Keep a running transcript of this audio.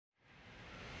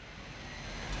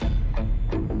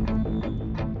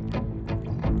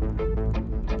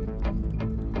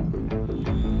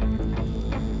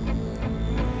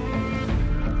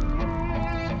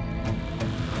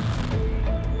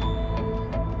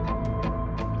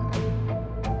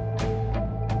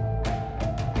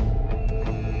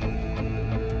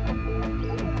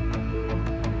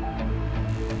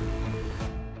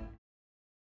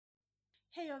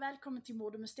Välkommen till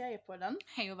Mord och Mysteriepodden.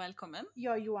 Hej och välkommen.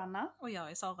 Jag är Joanna. Och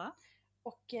jag är Sara.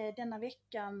 Och denna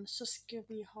veckan så ska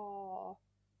vi ha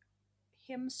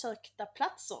hemsökta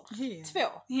platser. Yeah. 2.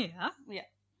 Ja. Ja.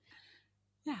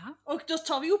 Ja. Och då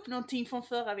tar vi upp någonting från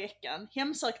förra veckan.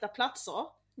 Hemsökta platser.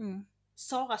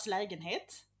 Saras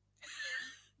lägenhet.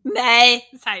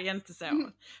 Nej, säg inte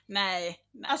så. Nej.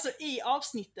 Alltså i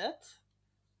avsnittet,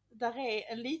 där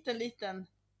är en liten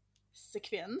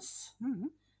sekvens.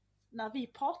 När vi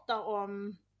pratar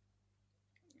om,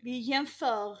 vi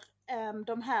jämför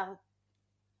de här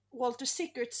Walter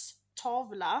Sickerts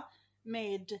tavla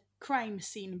med crime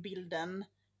scene-bilden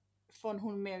från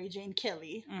hon Mary Jane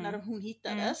Kelly när hon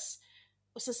hittades.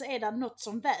 Och så är det något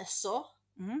som väser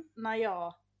när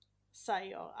jag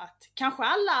säger att kanske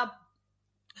alla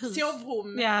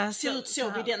sovrum ser ut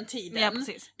så vid den tiden. Ja,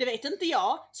 precis. Det vet inte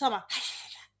jag. Så har man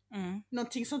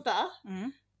någonting sånt där.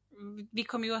 Vi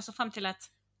kom ju också fram till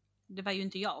att det var ju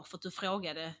inte jag, för att du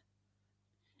frågade.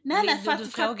 Nej, du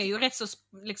frågade ju rätt så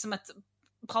liksom att,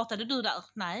 pratade du där?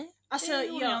 Nej, alltså, det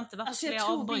gjorde jag inte. Varför jag jag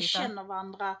tror avbryta? vi känner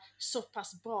varandra så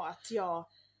pass bra att jag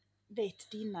vet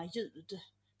dina ljud.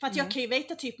 För att jag kan ju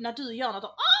veta typ när du gör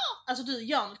något, alltså du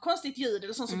gör något konstigt ljud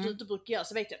eller sånt som du inte brukar göra,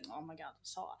 så vet jag, oh my god,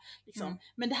 Sara. Liksom.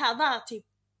 Men det här var typ,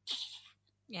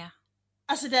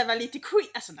 alltså det var lite creepy,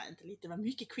 alltså nej inte lite, det var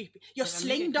mycket creepy. Jag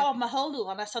slängde av mig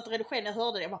hörlurarna så att redigerade, jag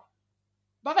hörde det, jag bara,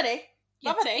 vad var det?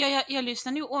 Vad var det? Jag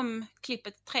lyssnade nog om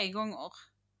klippet 3 gånger.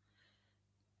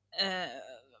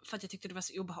 För att jag tyckte det var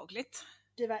så obehagligt.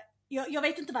 Det var, jag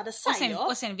vet inte vad det säger.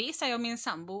 Och sen visade jag min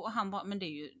sambo och han bara, men det är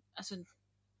ju, alltså,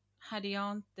 hade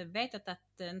jag inte vetat att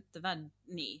det inte var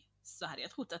ni, så hade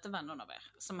jag trott att det var någon av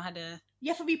er som hade...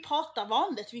 Ja, för vi pratar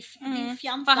vanligt, vi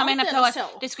fjantar för han menar inte på att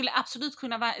så. det skulle absolut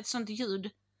kunna vara ett sånt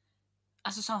ljud,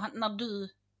 alltså så han, när du,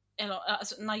 eller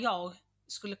alltså när jag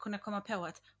skulle kunna komma på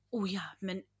att,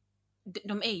 men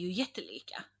de är ju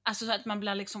jättelika. Alltså så att man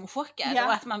blir liksom chockad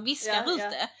och att man viskar ut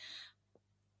det.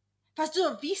 Fast du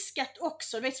har viskat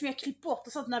också, du vet som jag klippt bort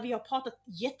och sånt när vi har pratat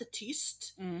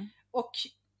jättetyst. Och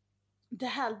det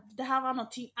här var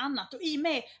någonting annat. Och i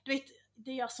med, du vet,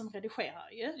 det är jag som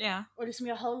redigerar ju. Och liksom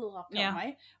jag hörlurar på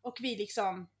mig. Och vi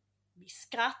liksom, vi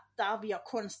skrattar, vi har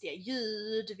konstiga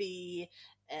ljud, vi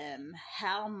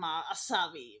härmar, alltså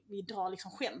vi drar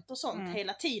liksom skämt och sånt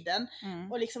hela tiden.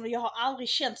 Och liksom jag har aldrig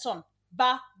känt sån,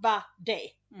 va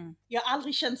det? Jag har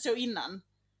aldrig känt så innan.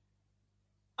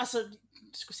 Alltså,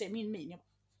 du skulle se min min.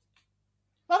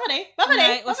 Vad var det? Vad var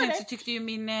det? Och sen så tyckte ju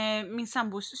min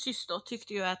sambos syster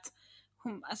tyckte ju att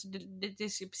hon, alltså det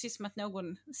är precis som att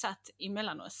någon satt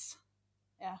emellan oss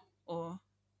och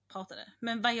pratade.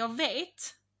 Men vad jag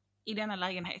vet i denna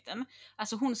lägenheten,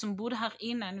 alltså hon som bodde här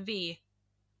innan vi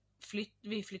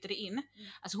flyttade in,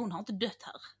 alltså hon har inte dött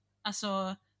här.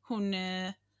 Alltså hon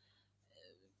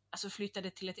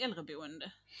flyttade till ett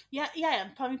äldreboende. Ja,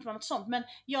 det behöver inte vara något sånt, men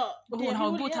hon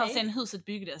har bott här sedan huset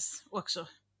byggdes också.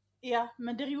 Ja,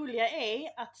 men det roliga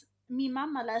är att min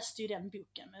mamma läste ju den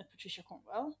boken med Patricia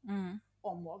Cornwell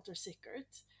om Walter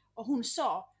Sickert. Och hon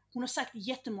har sagt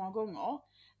jättemånga gånger,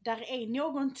 där är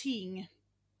någonting,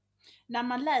 när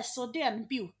man läser den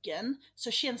boken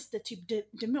så känns det typ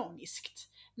demoniskt.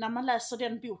 När man läser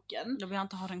den boken. Då vill jag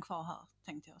inte ha den kvar här,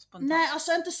 tänkte jag spontant. Nej,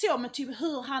 alltså inte så, men typ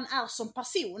hur han är som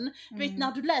person. Du vet,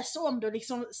 när du läser om det och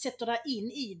liksom sätter dig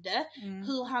in i det,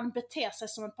 hur han beter sig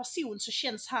som en person, så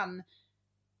känns han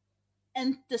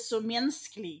inte så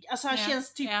mänsklig. Alltså han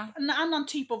känns typ en annan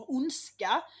typ av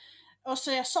ondska. Och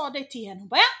så jag sa det till henne, hon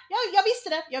bara,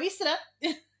 jag visste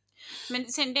det.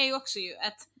 Men sen det är ju också ju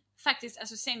att faktiskt,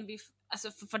 alltså sen vi,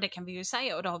 alltså för det kan vi ju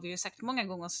säga, och det har vi ju sagt många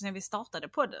gånger sen vi startade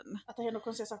podden. Att det händer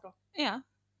konstiga saker. Ja.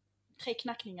 3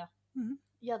 knackningar.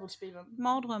 Djävulsbibeln.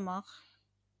 Mardrömmar.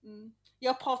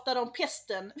 Jag pratade om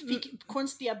pesten, fick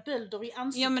konstiga bölder i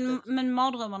ansiktet. Ja, men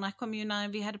mardrömmarna kom ju när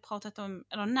vi hade pratat om,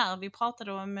 eller när vi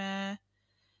pratade om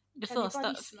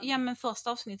det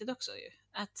första avsnittet också ju.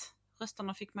 Att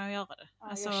rösterna fick mig att göra det. Ja,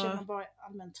 alltså, jag känner bara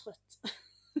allmänt trött.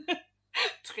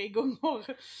 3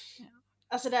 gånger. Ja.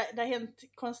 Alltså det har hänt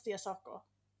konstiga saker.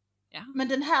 Ja. Men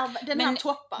den här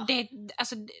toppar.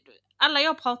 Alltså, alla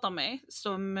jag pratar med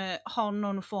som har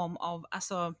någon form av,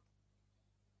 alltså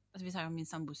vi säger min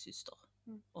sambos syster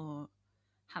och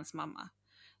hans mamma.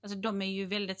 Alltså de är ju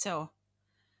väldigt så,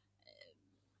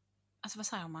 alltså vad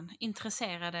säger man,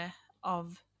 intresserade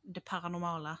av det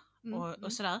paranormala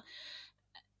och sådär.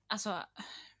 Alltså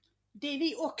det är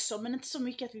vi också, men inte så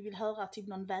mycket att vi vill höra typ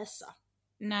någon väsa.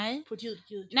 Nej. På ett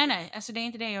ljud. Nej, alltså det är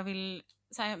inte det jag vill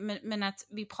säga, men att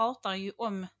vi pratar ju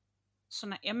om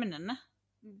såna ämnen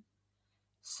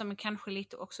som kanske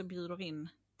lite också bjuder in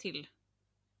till.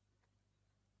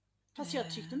 Fast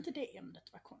jag tyckte inte det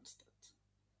ämnet var konstigt.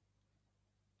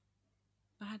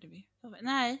 Vad hade vi?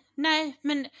 Nej,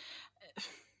 men...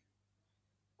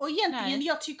 Och egentligen,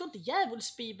 jag tycker inte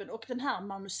Djävulsbibeln och den här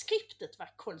manuskriptet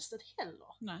var konstigt heller.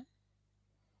 Nej.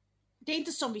 Det är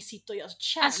inte som vi sitter och gör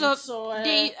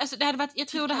det hade varit, jag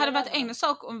tror det hade varit en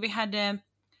sak om vi hade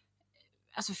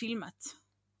filmat.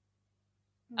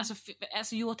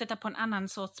 Alltså gjort detta på en annan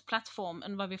sorts plattform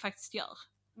än vad vi faktiskt gör.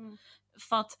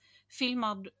 För att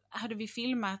hade vi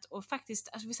filmat och faktiskt,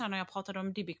 vi sa när jag pratade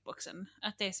om Dybbuk-boxen,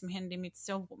 att det som hände i mitt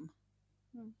sovrum.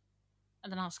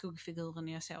 Den här skuggfiguren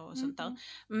jag såg och sånt där.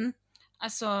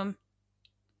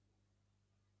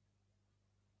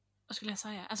 Vad skulle jag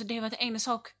säga? Det var en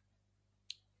sak,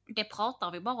 det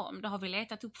pratar vi bara om. Det har vi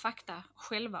letat upp fakta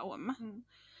själva om.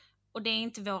 Och det är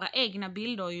inte våra egna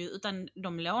bilder ju, utan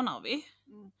de lånar vi.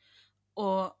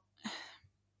 Och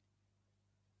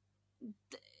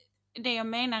det jag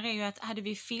menar är ju att hade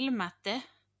vi filmat det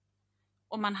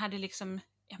och man hade liksom,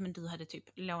 men du hade typ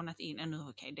lånat in,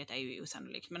 okej, detta är ju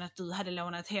osannolikt, men att du hade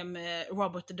lånat hem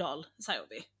Robert the Doll, säger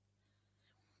vi.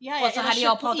 Ja, och så hade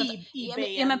jag pratat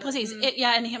ja, men precis,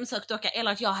 en hemsökt docka,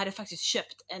 eller att jag hade faktiskt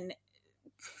köpt en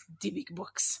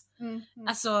Dybbuk-box.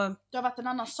 Det har varit en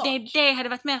annan sak. Det hade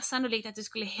varit mer sannolikt att det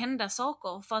skulle hända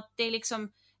saker, för att det är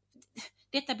liksom,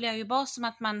 detta blir ju bara som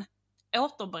att man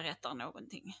återberättar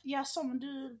någonting. Ja, som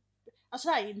du... det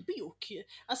här är en bok ju.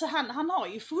 Han har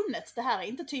ju funnits. Det här är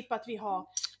inte typ att vi har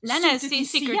suttit i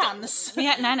seans.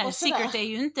 Secret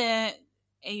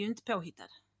är ju inte påhittad.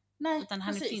 Nej, utan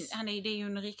det är ju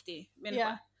en riktig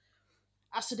människa.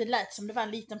 Ja. Det lät som det var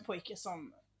en liten pojke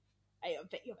som...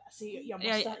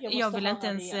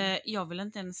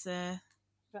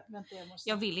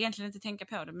 Jag vill egentligen inte tänka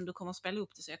på det, men du kommer att spela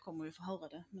upp det, så jag kommer ju få höra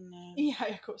det. Men,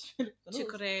 jag kommer att spela upp det.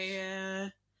 Tycker det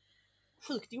är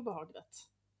sjukt obehagligt.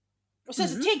 Och sen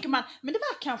så tänker man, men det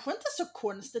var kanske inte så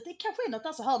konstigt. Det kanske är något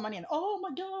där, så hör man igen, oh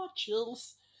my god,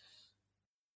 chills.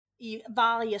 I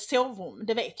varje sovrum,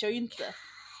 det vet jag ju inte.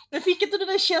 Men fick inte du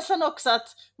den känslan också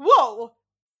att, wow!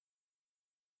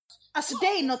 Det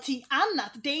är någonting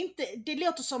annat. Det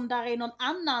låter som där är någon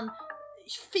annan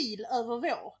fil över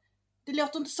vår. Det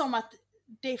låter inte som att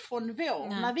det är från vår.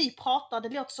 Nej. När vi pratar, det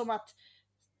låter som att...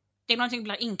 Det är någonting som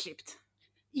blir inklippt.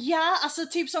 Ja,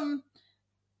 typ som...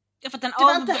 Ja, för att det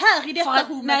var inte här i detta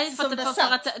rummet som det satt.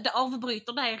 För att det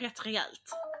avbryter dig rätt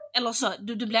rejält. Eller så,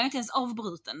 du blir inte ens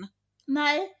avbruten.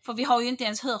 Nej. För vi har ju inte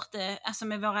ens hört det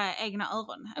med våra egna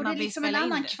öron. Och det är liksom en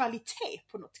annan kvalitet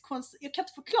på något konstigt. Jag kan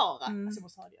inte förklara. Jag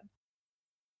måste ha det igen.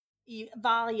 I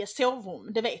varje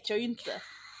sovrum, det vet jag ju inte.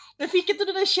 Men fick inte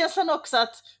du den känslan också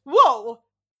att, wow!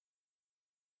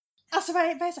 Vad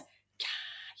är så?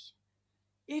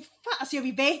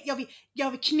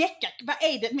 Jag vill knäcka. Vad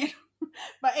är det med...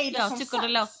 Vad är det jag som tycker sagt? Det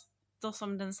låter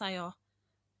som den säger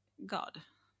God.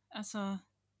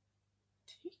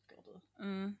 Tycker du?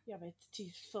 Jag vet,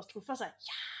 först tror jag säga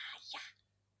ja.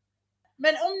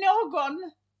 Men om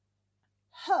någon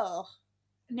hör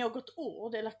något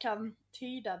ord eller kan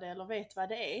tyda det eller vet vad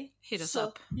det är, hit us så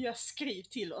up. Jag skriv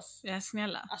till oss. Ja,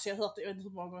 snälla. Jag har hört det, jag vet inte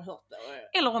hur många gånger jag har hört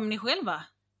det. Eller om ni själva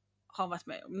har varit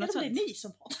med om något sånt. Eller det är ni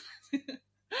som har det.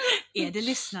 Är det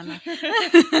lyssnarna?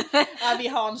 Ja, vi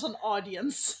har en sån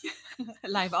audience.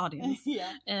 Live audience.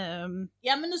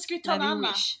 Ja, men nu ska vi ta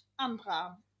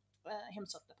andra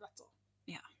hemsökta platser.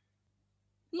 Ja.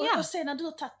 Och sen när du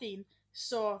har tagit in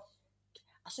så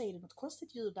är det något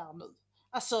konstigt ljud där nu.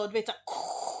 Du vet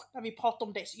när vi pratar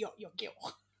om det så jag går.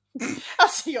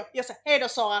 Jag säger, hej då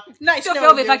Sara. Nice.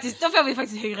 Då får vi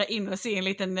faktiskt hyra in oss i en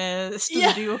liten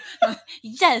studio.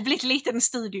 Jävligt liten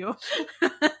studio.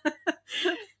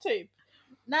 Typ.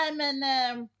 Nej men...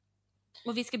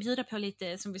 Och vi ska bjuda på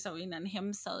lite, som vi sa innan,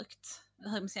 hemsökt.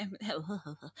 Men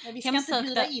vi ska inte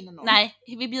bjuda in någon. Nej,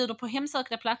 vi bjuder på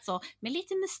hemsökta platser med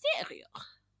lite mysterier.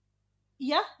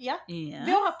 Ja.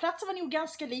 Våra platser var nog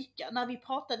ganska lika när vi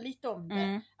pratade lite om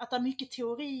det. Att det är mycket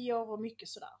teorier och mycket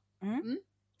sådär.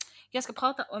 Jag ska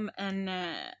prata om en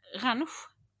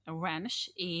ranch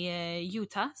i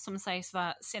Utah som sägs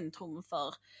vara centrum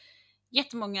för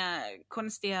jättemånga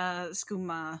konstiga,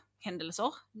 skumma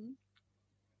händelser.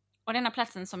 Och denna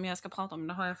platsen som jag ska prata om,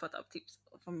 det har jag fått av tips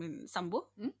från min sambo.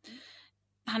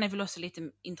 Han är väl också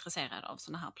lite intresserad av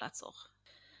såna här platser.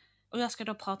 Och jag ska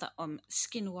då prata om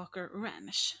Skinwalker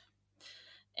Ranch.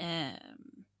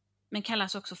 Men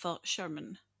kallas också för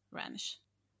Sherman Ranch.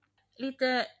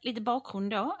 Lite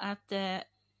bakgrund då, att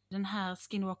den här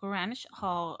Skinwalker Ranch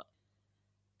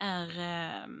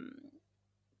är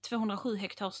 207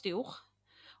 hektar stor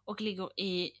och ligger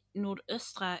i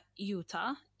nordöstra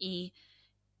Utah i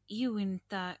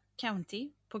Uinta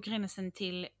County på gränsen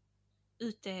till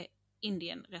Ute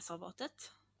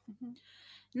Indienreservatet.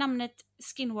 Namnet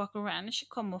Skinwalker Ranch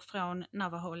kommer från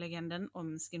Navajo-legenden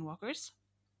om Skinwalkers.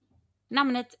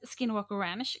 Namnet Skinwalker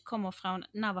Ranch kommer från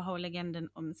Navajo-legenden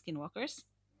om Skinwalkers.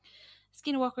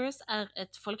 Skinwalkers är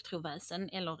ett folktroväsen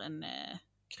eller en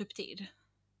kryptid.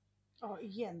 Ja,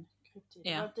 igen kryptid.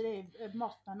 Ja. Var inte det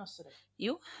Matman också det?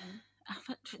 Jo.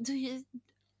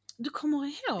 Du kommer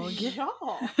ihåg?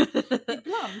 Ja,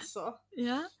 ibland så.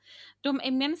 Ja. De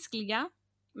är mänskliga,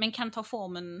 men kan ta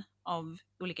formen av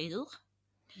olika djur.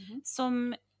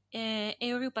 Som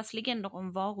Europas legender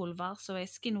om varulvar så är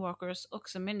skinwalkers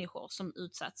också människor som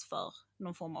utsatts för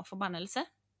någon form av förbannelse.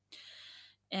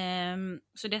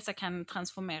 Så dessa kan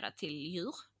transformera till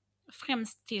djur.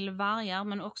 Främst till vargar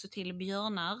men också till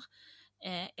björnar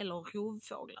eller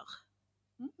rovfåglar.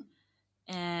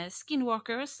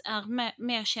 Skinwalkers är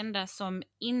mer kända som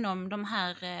inom de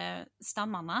här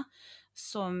stammarna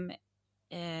som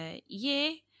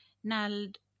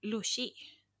Naldlushi,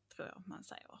 tror jag man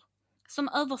säger. Som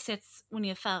översätts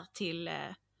ungefär till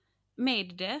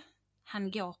med det,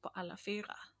 han går på alla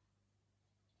fyra.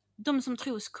 De som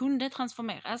tros kunde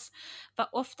transformeras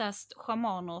var oftast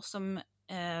shamaner som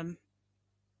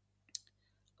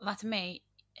varit med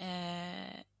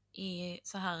i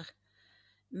så här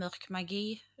mörk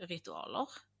magi-ritualer.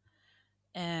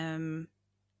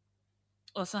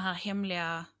 Och så här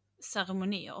hemliga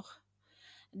ceremonier.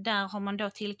 Där har man då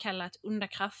tillkallat onda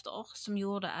krafter som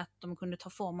gjorde att de kunde ta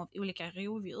form av olika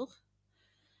rovdjur.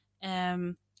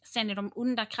 Sen är de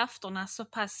onda krafterna så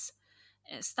pass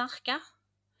starka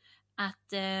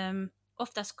att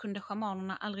oftast kunde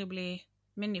shamanerna aldrig bli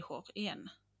människor igen.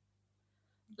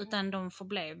 Utan de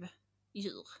förblev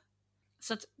djur.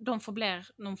 Så att de förblev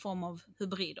någon form av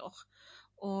hybrider.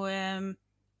 Och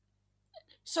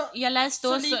jag läste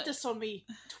så också... lite som i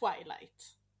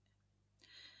Twilight.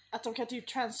 Att de kan typ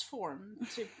transform,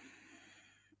 typ.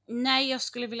 Nej, jag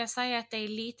skulle vilja säga att det är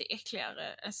lite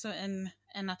äckligare alltså,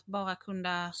 än att bara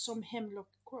kunna... Som Hemlock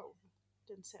Grove,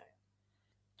 den serien.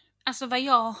 Alltså vad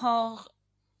jag har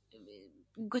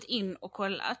gått in och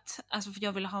kollat, alltså för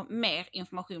jag vill ha mer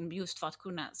information just för att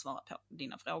kunna svara på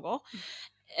dina frågor.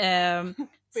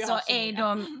 Så är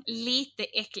de lite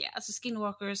äckliga. Alltså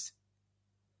skinwalkers,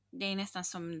 det är nästan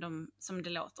som det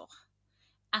låter.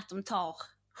 Att de tar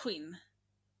skinn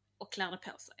och klär det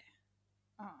på sig.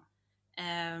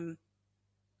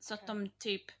 Så att de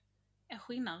typ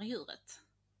skinnar djuret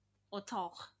och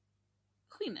tar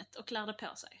skinnet och klär det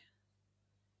på sig.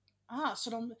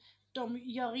 Så de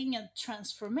gör ingen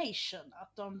transformation,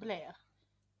 att de blir...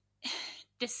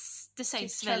 Det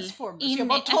sägs typ väl... Ska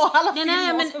bara ta alla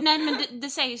nej, men det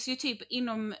sägs ju typ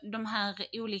inom de här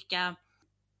olika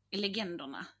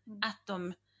legenderna att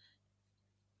de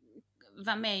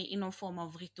var med i någon form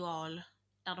av ritual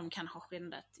där de kan ha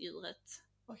skändat djuret.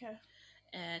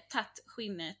 Tatt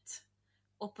skinnet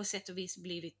och på sätt och vis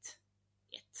blivit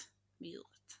ett med djuret.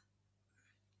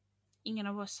 Ingen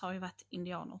av oss har ju varit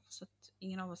indianer så att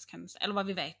ingen av oss kan, eller vad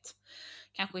vi vet,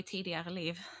 kanske i tidigare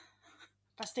liv.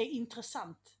 Fast det är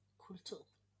intressant kultur.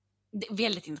 Det är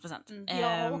väldigt intressant.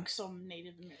 Jag har också om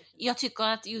Native American. Jag tycker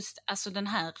att just alltså den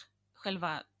här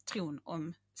själva tron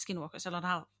om skinwalkers, eller det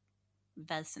här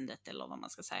väsendet eller vad man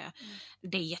ska säga,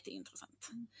 det är jätteintressant.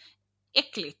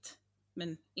 Äckligt,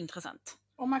 men intressant.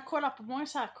 Om man kollar på många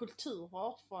så här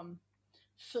kulturer från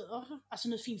förr, alltså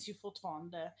nu finns ju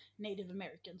fortfarande Native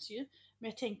Americans ju, men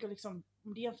jag tänker liksom,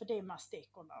 om du jämför det med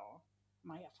aztekerna och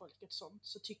mayafolket och sånt,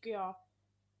 så tycker jag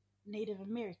Native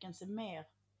Americans är mer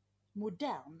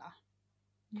moderna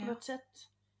på något sätt.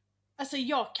 Alltså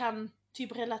jag kan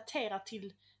typ relatera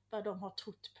till vad de har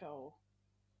trott på,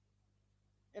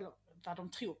 eller vad de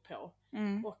tror på,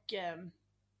 och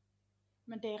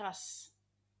men deras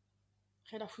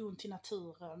relation till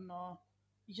naturen och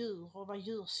djur och vad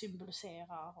djur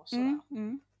symboliserar och sådär.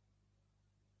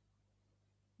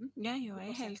 Ja, jag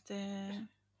är helt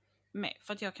med.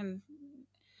 För att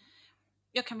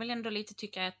jag kan väl ändå lite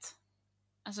tycka att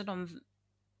alltså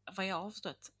vad jag har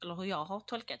förstått, eller hur jag har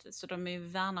tolkat det, så de är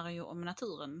värnare ju om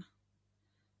naturen.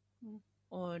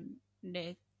 Och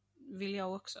det vill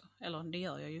jag också, eller det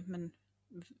gör jag ju, men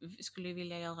skulle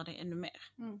vilja göra det ännu mer.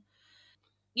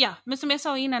 Ja, men som jag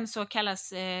sa innan så kallas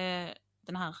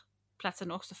den här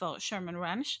platsen också för Sherman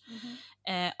Ranch.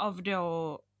 Av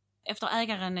då, efter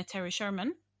ägaren Terry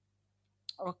Sherman.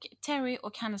 Och Terry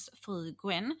och hans fru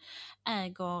Gwen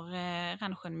äger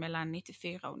ranchen mellan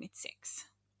 94 och 96.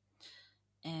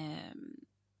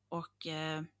 Och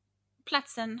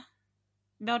platsen,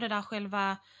 både där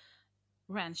själva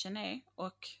ranchen är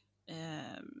och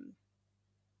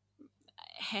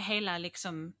hela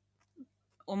liksom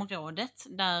området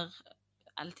där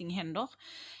allting händer,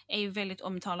 är ju väldigt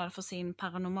omtalad för sin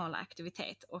paranormala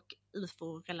aktivitet och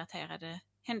UFO-relaterade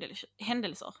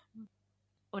händelser.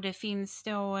 Och det finns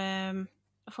då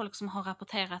folk som har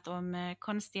rapporterat om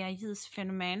konstiga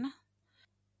ljusfenomen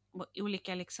och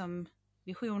olika liksom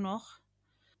visioner.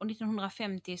 Och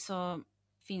 1950 så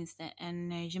finns det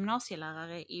en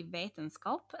gymnasielärare i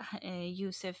vetenskap,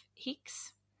 Joseph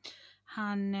Hicks.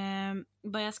 Han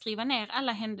börjar skriva ner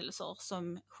alla händelser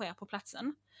som sker på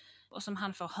platsen och som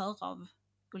han får höra av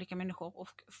olika människor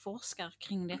och forskar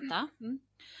kring detta.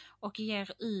 Och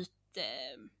ger ut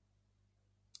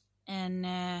en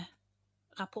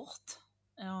rapport,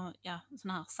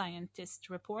 sån här scientist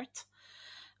report,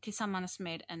 tillsammans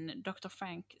med en Dr.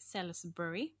 Frank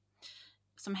Salisbury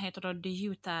som heter då The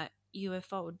Utah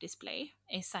UFO Display,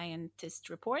 a scientist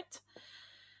report.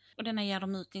 Och denna ger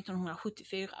de ut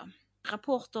 1974.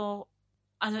 Rapporter,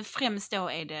 alltså främst då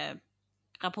är det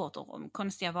rapporter om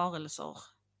konstiga varelser,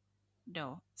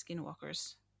 då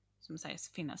skinwalkers som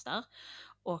sägs finnas där.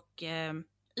 Och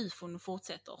UFOn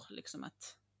fortsätter liksom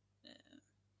att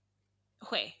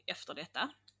ske efter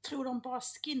detta. Tror de bara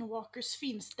skinwalkers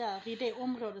finns där i det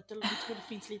området, eller tror det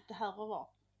finns lite här och var?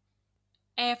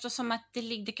 Eftersom att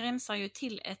det gränsar ju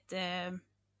till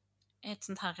ett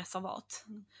sånt här reservat.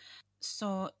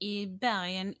 Så i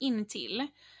bergen intill,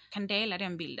 kan dela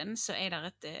den bilden, så är där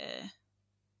ett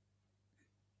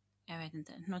jag vet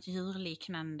inte, någon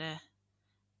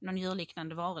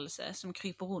djurliknande varelse som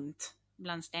kryper runt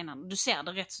bland stenarna. Du ser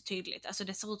det rätt så tydligt. Alltså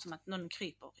det ser ut som att någon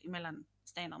kryper emellan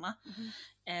stenarna.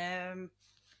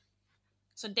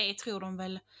 Så det tror de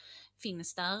väl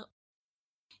finns där.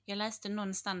 Jag läste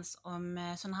någonstans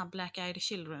om sådana här Black-Eyed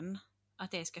Children,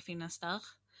 att det ska finnas där.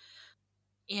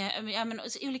 Ja, men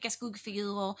olika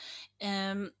skuggfigurer.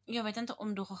 Jag vet inte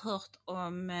om du har hört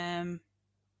om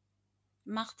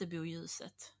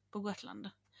Marteboljuset på Gotland.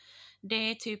 Det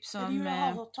är typ som...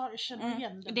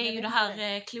 det är ju det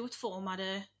här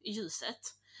klotformade ljuset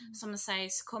som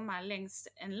sägs komma längs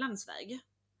en landsväg.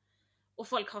 Och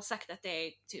folk har sagt att det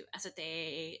är typ, alltså att det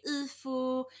är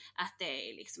UFO, att det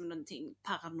är liksom någonting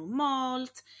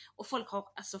paranormalt. Och folk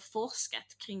har alltså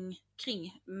forskat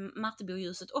kring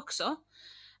Marteboljuset också.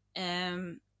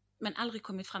 Men aldrig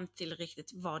kommit fram till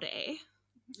riktigt vad det är.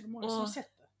 Det är många som har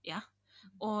sett det. Ja.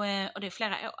 Och det är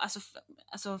flera år,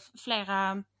 alltså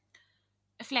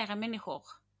flera människor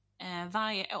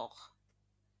varje år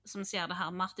som ser det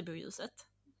här Marteboljuset.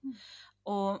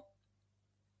 Och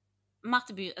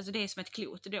Marteby, alltså det är som ett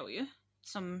klot då ju,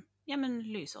 som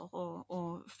lyser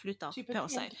och flyttar typ på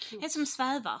sig. Det är som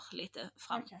svävar lite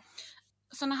fram. Okay.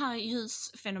 Sådana här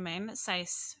ljusfenomen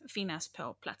sägs finnas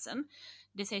på platsen.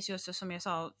 Det sägs ju också, som jag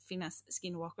sa, finnas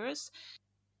skinwalkers.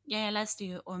 Jag läste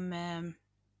ju om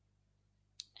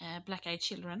Black-Eyed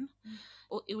Children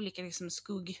och olika liksom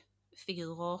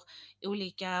skuggfigurer,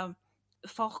 olika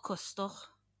farkoster,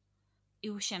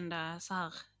 okända så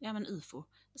här, UFO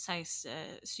sägs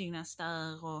synas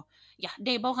där, och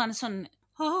det är bara en sån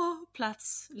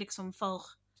plats liksom för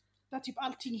där typ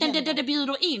allting händer. Det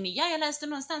bjuder in. Ja, jag läste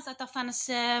någonstans att det fanns...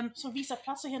 Så vissa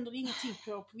platser händer ingenting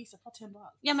på vissa platser händer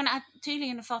allt. Ja, men att,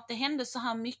 tydligen för att det händer så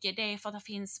här mycket, det är för att det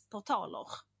finns portaler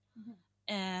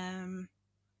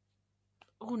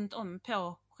runt om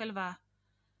på själva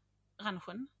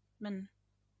ranchen. Men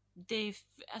det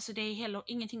är heller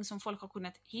ingenting som folk har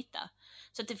kunnat hitta.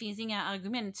 Så att det finns inga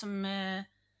argument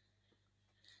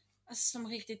som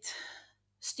riktigt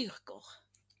styrker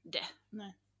det.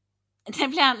 Nej. Det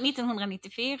blir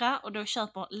 1994 och då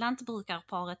köper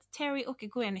lantbrukarparet Terry och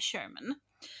Gwen Sherman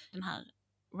den här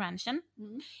ranchen.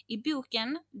 I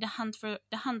boken The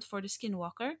Hunt for the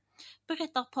Skinwalker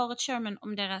berättar paret Sherman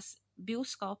om deras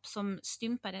boskap som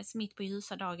stympades mitt på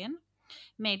ljusa dagen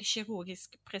med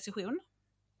kirurgisk precision.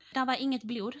 Där var inget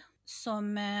blod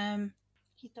som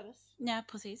hittades. Ja,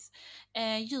 precis.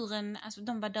 Djuren, alltså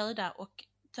de var döda och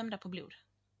tömda på blod.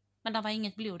 Men där var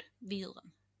inget blod vid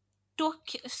djuren.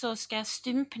 Dock så ska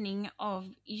stympning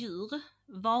av djur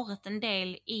varit en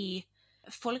del i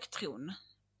folktron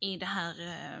i det här,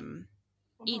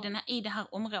 i det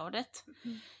här området.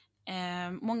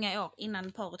 Många år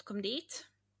innan paret kom dit.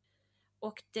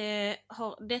 Och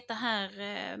detta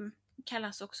här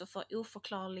kallas också för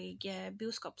oförklarlig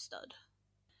boskapsdöd.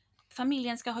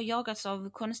 Familjen ska ha jagats av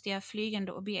konstiga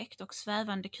flygande objekt och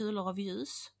svävande kulor av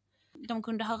ljus. De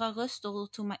kunde höra röster ur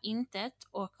tomma intet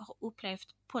och har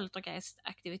upplevt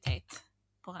poltergeist-aktivitet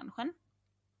på ranchen.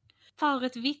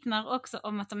 Paret vittnar också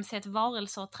om att de sett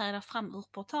varelser träda fram ur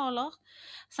portaler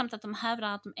samt att de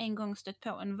hävdar att de en gång stött på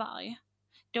en varg.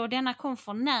 Då denna kom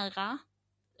för nära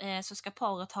så ska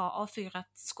paret ha avfyrat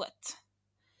skott.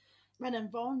 Men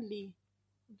en vanlig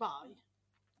varg?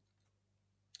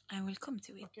 I will come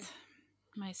to it. Okay.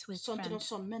 My sweet så friend. Inte de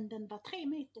sa, men den var 3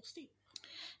 meter stor.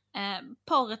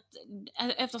 Paret,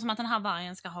 eftersom att den här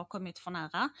vargen ska ha kommit för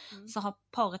nära, så har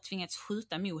paret tvingats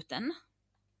skjuta mot den.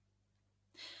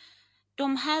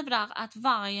 De hävdar att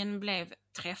vargen blev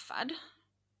träffad.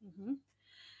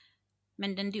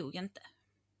 Men den dog inte.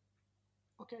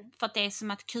 Okay. För att det är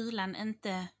som att kulan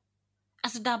inte...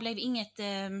 Alltså där blev inget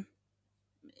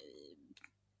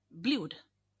blod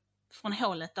från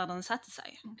hålet där den satte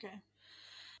sig. Okay.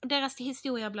 Deras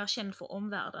historia blir känd för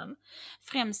omvärlden.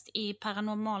 Främst i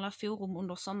paranormala forum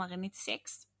under sommaren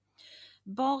 96.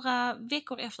 Bara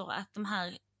veckor efter att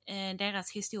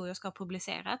deras historier ska ha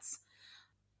publicerats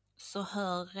så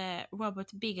hör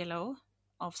Robert Bigelow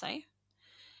av sig.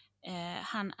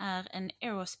 Han är en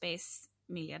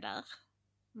aerospace-miljardär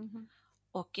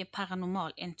och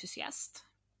paranormal entusiast.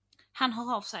 Han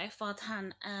hör av sig för att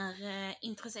han är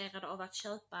intresserad av att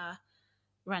köpa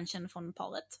ranchen från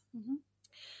paret.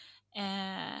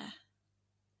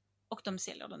 Och de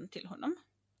säljer den till honom.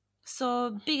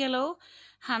 Så Bigelow,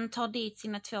 han tar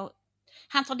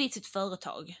dit sitt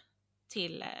företag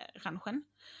till ranchen.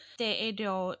 Det är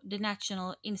då The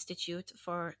National Institute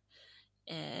for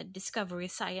Discovery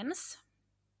Science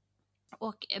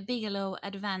och Bigelow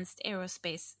Advanced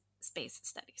Aerospace Space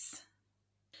Studies.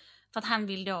 För att han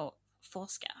vill då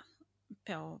forska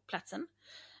på platsen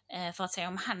för att se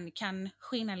om han kan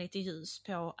skina lite ljus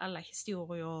på alla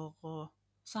historier och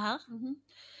så här.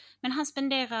 Men han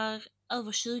spenderar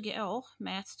över 20 år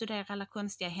med att studera alla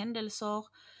konstiga händelser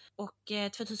och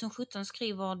 2017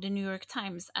 skriver The New York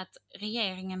Times att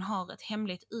regeringen har ett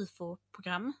hemligt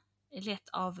UFO-program lett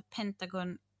av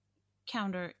Pentagon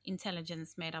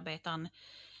Counterintelligence-medarbetaren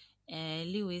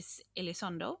Louis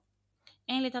Elizondo.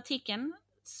 Enligt artikeln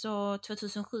så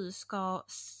 2007 ska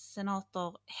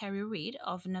senator Harry Reid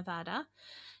av Nevada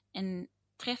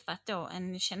träffat då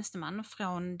en tjänsteman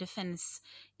från Defense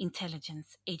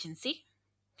Intelligence Agency.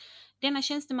 Denna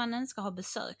tjänstemannen ska ha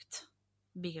besökt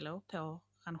Bigelow på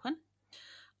ranchen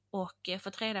och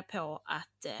fått reda på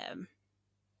att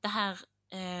det här,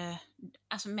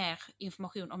 alltså mer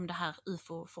information om det här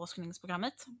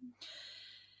UFO-forskningsprogrammet.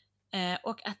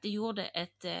 Och att det gjorde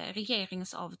ett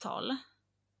regeringsavtal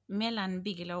mellan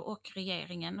Bigelow och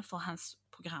regeringen för hans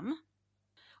program.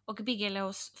 Och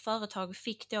Bigelows företag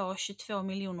fick då $22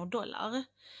 miljoner,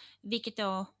 vilket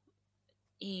då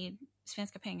i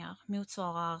svenska pengar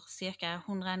motsvarar cirka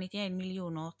 191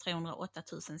 308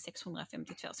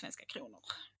 652 svenska kronor.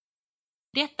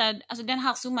 Den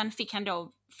här summan fick han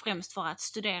då främst för att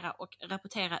studera och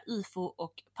rapportera UFO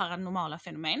och paranormala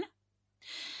fenomen.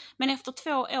 Men efter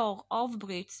 2 år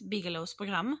avbryts Bigelows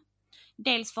program.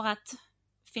 Dels för att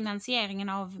finansieringen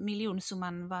av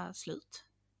miljonsumman var slut.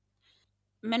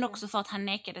 Men också för att han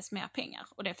nekades mer pengar.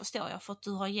 Och det förstår jag, för att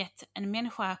du har gett en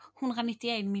människa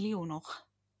 191 miljoner.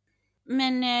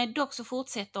 Men dock så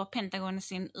fortsätter Pentagon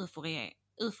sin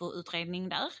UFO-utredning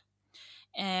där.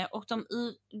 Och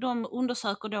de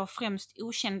undersöker då främst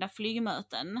okända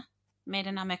flygmöten med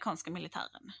den amerikanska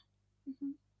militären.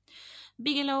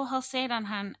 Bigelow har sedan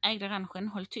han ägde ranchen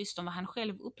hållit tyst om vad han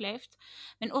själv upplevt,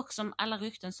 men också om alla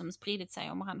rykten som spridit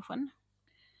sig om ranchen.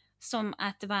 Som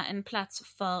att det var en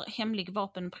plats för hemlig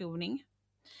vapenprovning,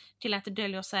 till att det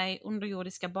döljer sig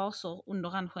underjordiska baser under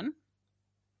ranchen.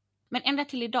 Men ända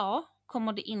till idag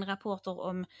kommer det in rapporter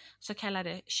om så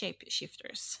kallade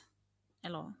shapeshifters,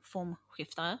 eller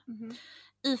formskiftare,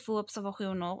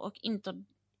 UFO-observationer och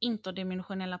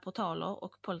interdimensionella portaler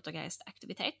och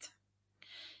poltergeist-aktivitet.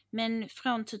 Men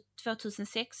från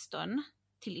 2016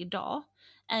 till idag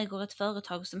äger ett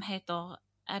företag som heter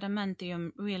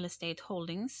Adamantium Real Estate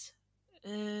Holdings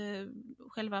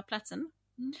själva platsen.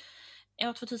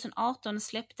 År 2018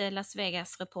 släppte Las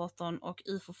Vegas-reportern och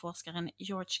UFO-forskaren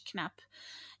George Knapp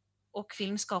och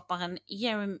filmskaparen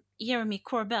Jeremy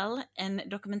Corbell en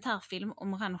dokumentärfilm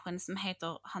om ranchen som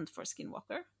heter Hunt for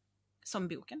Skinwalker, som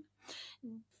boken.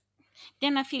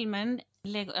 Denna filmen,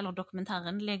 eller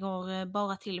dokumentären, lägger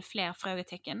bara till fler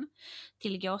frågetecken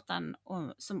till gåtan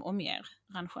som omger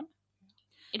ranchen.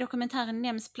 I dokumentären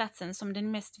nämns platsen som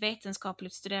den mest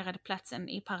vetenskapligt studerade platsen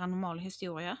i paranormal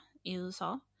historia i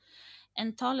USA.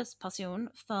 En talesperson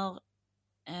för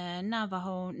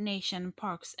Navajo Nation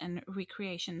Parks and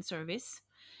Recreation Service,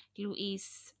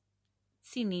 Louise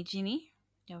Sinigini,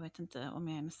 jag vet inte om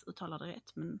jag ens uttalar det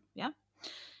rätt, men ja,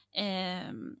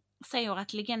 säger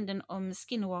att legenden om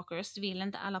skinwalkers vill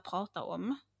inte alla prata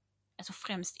om, alltså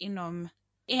främst inom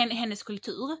hennes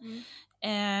kultur.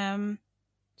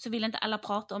 Så vill inte alla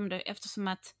prata om det eftersom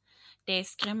att det är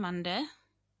skrämmande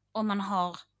om man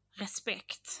har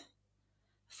respekt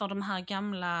för de här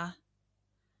gamla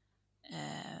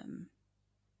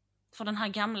för den här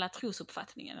gamla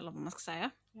trosuppfattningen, eller vad man ska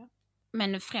säga. Ja.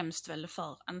 Men främst väl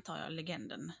för, antar jag,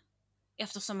 legenden.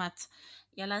 Eftersom att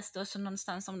jag läste också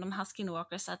någonstans om de här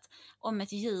skinwalkers att om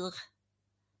ett djur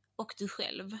och du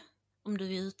själv, om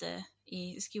du är ute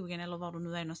i skogen eller var du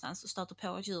nu är någonstans och stöter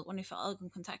på ett djur och ni får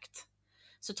ögonkontakt,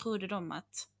 så trodde de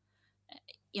att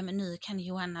ja men nu kan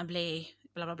Johanna bli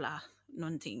bla bla bla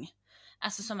någonting.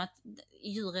 Alltså som att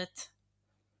djuret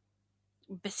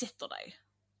besätter dig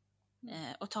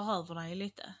och tar över dig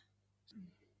lite.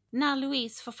 När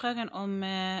Louise får frågan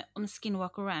om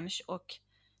Skinwalker Ranch och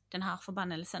den här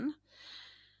förbannelsen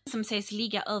som sägs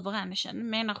ligga över ranchen,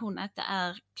 menar hon att det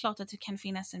är klart att det kan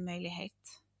finnas en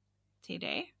möjlighet till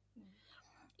det.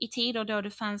 I tider då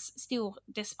det fanns stor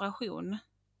desperation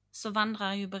så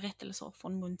vandrar ju berättelser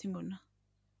från mun till mun.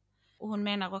 Och hon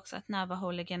menar också att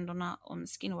Navajo-legenderna om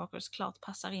Skinwalkers klart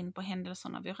passar in på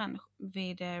händelserna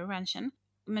vid ranchen.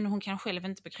 Men hon kan själv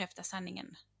inte bekräfta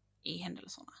sanningen i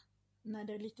händelserna. Nej,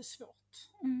 det är lite svårt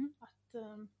att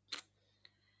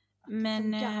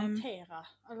men, garantera,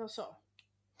 eller så.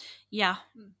 Ja.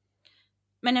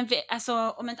 Men alltså,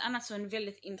 om inte annat så en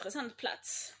väldigt intressant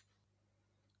plats.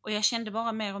 Och jag kände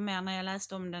bara mer och mer när jag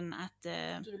läste om den att...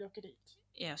 Du vill åka dit?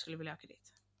 Ja, jag skulle vilja åka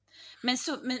dit.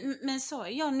 Men så är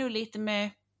jag nog lite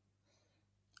med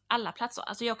alla platser.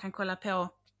 Alltså jag kan kolla på...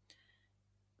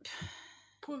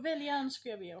 På Väljan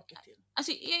skulle jag vilja åka till.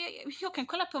 Alltså jag kan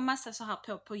kolla på massa så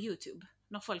här på YouTube.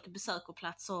 När folk besöker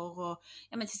platser och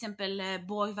ja men till exempel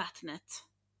Borgvattnet.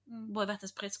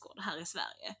 Borgvattnets prästgård här i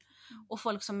Sverige. Och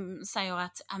folk som säger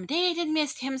att det är den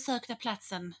mest hemsökta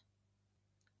platsen.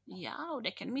 Ja, och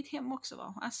det kan mitt hem också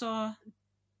vara. Alltså...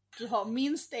 Du har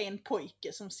minst en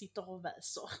pojke som sitter och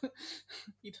väser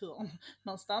i ett hörn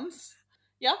någonstans.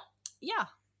 Ja. Ja.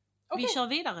 Okay. Vi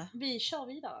kör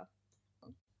vidare.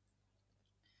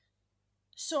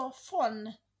 Så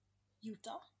från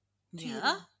Utah till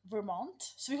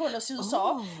Vermont. Så vi håller oss i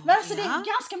USA. Men alltså det är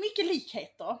ganska mycket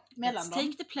likheter mellan dem.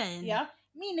 Take the plane. Ja.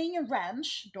 Min är ingen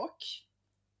ranch dock.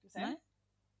 Jag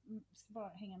ska bara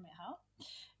hänga med här.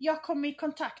 Jag kom i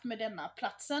kontakt med denna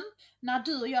platsen när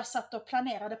du och jag satt och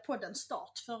planerade på den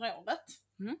start förra året.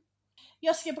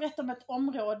 Jag ska berätta om ett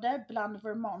område bland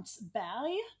Vermonts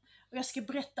berg. Och jag ska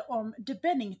berätta om The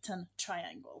Bennington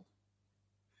Triangle.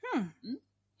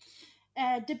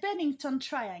 The Bennington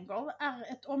Triangle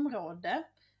är ett område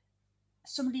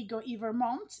som ligger i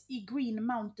Vermont i Green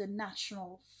Mountain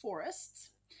National Forest.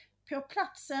 På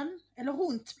platsen, eller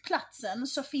runt platsen,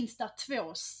 så finns det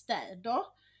 2 städer,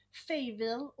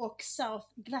 Fayetteville och South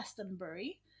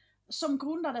Glastonbury, som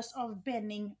grundades av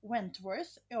Benning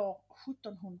Wentworth år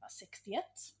 1761.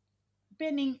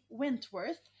 Benning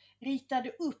Wentworth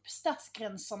ritade upp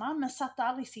stadsgränserna men satte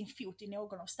aldrig sin fot i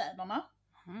någon av städerna.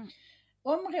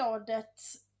 Området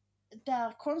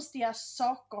där konstiga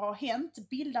saker har hänt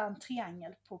bildar en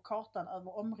triangel på kartan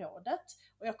över området.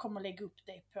 Och jag kommer lägga upp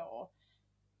det på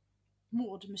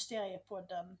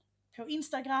Mordmysteriepodden på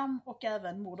Instagram och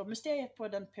även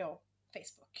Mordmysteriepodden på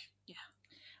Facebook. Yeah.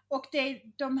 Och det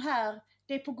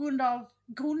är på grund av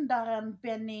grundaren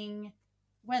Benning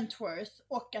Wentworth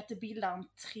och att det bildar en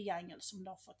triangel som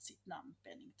har fått sitt namn,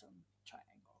 Bennington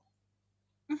Triangle.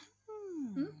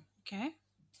 Okej.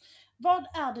 Vad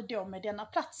är det då med denna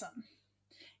platsen?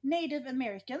 Native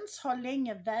Americans har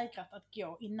länge vägrat att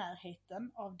gå i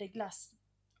närheten av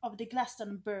the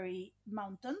Glastonbury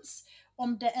Mountains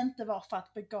om det inte var för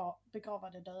att begrava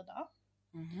de döda.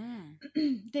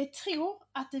 De tror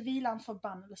att det vilar en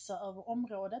förbannelse över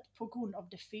området på grund av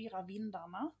de 4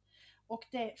 vindarna. Och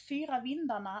de 4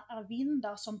 vindarna är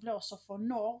vindar som blåser från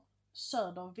norr,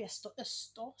 söder, väster,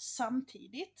 öster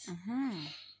samtidigt.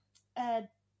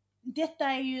 Detta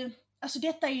är ju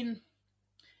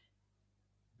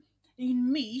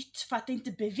en myt för att det inte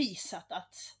är bevisat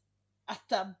att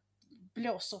det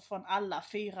blåser från alla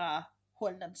 4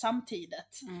 hållen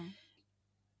samtidigt.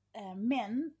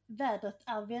 Men vädret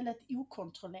är väldigt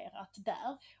okontrollerat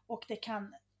där och det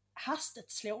kan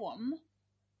hastigt slå om.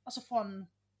 Alltså från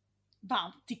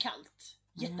varmt till kallt.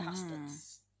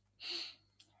 Jättehastigt.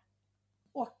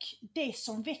 Och det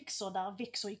som växer där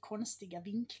växer i konstiga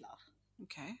vinklar.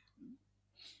 Okay.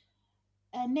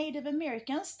 Native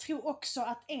Americans tror också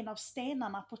att en av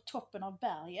stenarna på toppen av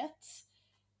berget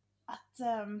att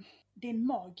det är en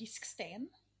magisk sten.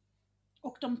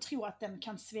 Och de tror att den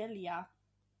kan svälja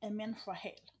en människa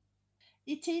hel.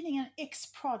 I tidningen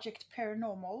X-Project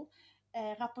Paranormal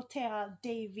rapporterar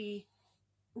Davy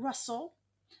Russell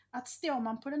att står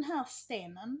man på den här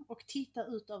stenen och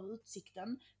tittar ut över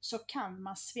utsikten så kan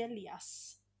man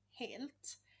sväljas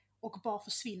helt och bara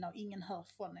försvinna och ingen hör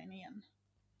från en igen.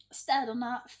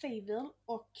 Städerna Fayetteville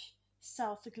och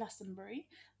South Glastonbury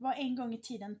var en gång i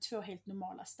tiden 2 helt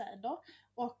normala städer.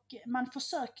 Och man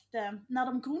försökte, när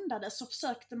de grundades så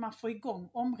försökte man få igång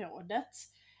området.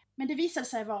 Men det visade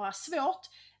sig vara svårt.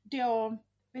 Då,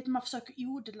 vet du, man försöker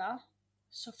odla,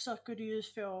 så försöker du ju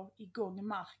få igång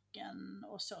marken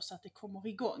och så att det kommer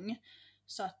igång.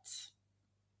 Så att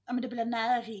det blir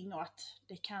näring och att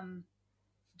det kan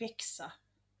växa.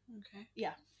 Okay.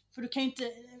 Ja, för du kan ju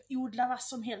inte odla vad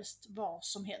som helst var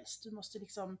som helst. Du måste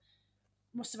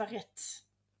måste vara rätt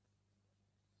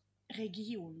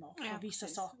regioner för vissa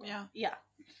saker. Ja.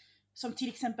 Som till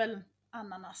exempel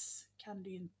ananas kan du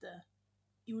ju inte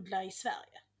odla i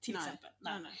Sverige till exempel.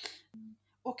 Nej.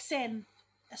 Och sen,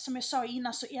 som jag sa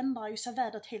innan, så ändrar ju sig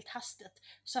vädret helt hastigt.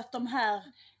 Så att de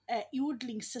här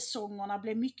odlingssäsongerna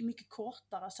blev mycket, mycket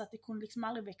kortare, så att det kunde liksom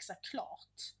aldrig växa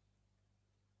klart.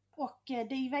 Och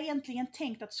det var egentligen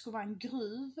tänkt att det skulle vara en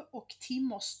gruv- och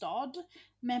timmerstad.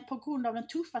 Men på grund av den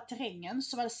tuffa terrängen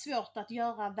så var det svårt att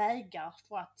göra vägar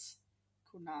för att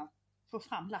kunna få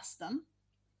fram lasten.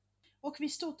 Och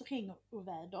vid stort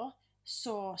regnoväder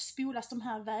så spolas de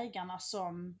här vägarna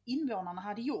som invånarna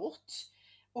hade gjort.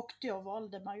 Och då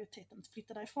valde majoriteten att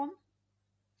flytta därifrån.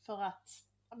 För att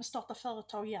starta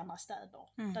företag i andra städer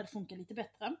där det funkar lite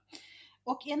bättre.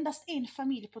 Och endast en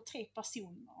familj på 3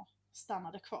 personer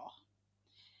stannade kvar.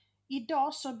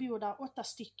 Idag så bor där 8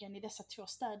 stycken i dessa 2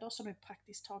 städer som är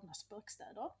praktiskt tagna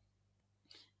spökstäder.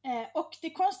 Och det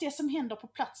konstiga som händer på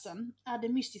platsen är det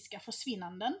mystiska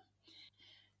försvinnanden.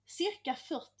 Cirka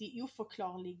 40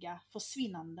 oförklarliga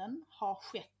försvinnanden har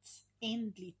skett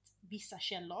enligt vissa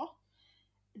källor.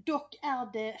 Dock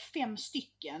är det 5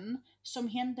 stycken som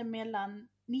hände mellan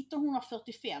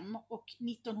 1945 och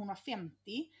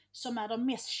 1950 som är de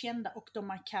mest kända och de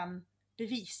man kan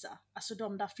bevisa. Alltså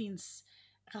de där finns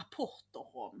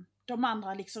rapporter om. De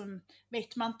andra liksom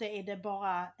vet man inte, är det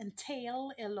bara en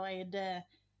tale eller är det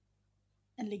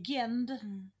en legend?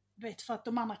 Vet, för att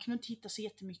de andra kan inte hitta så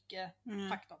jättemycket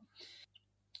fakta.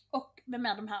 Och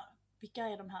vilka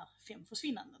är de här 5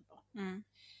 försvinnanden då?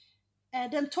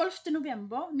 Den 12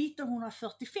 november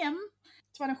 1945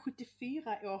 så var den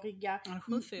 74-åriga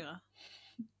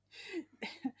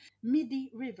Middy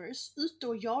Rivers ute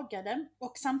och jagade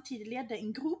och samtidigt ledde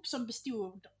en grupp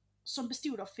som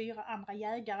bestod av 4 andra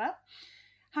jägare.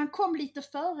 Han kom lite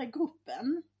före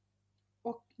gruppen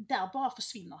och där bara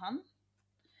försvinner han.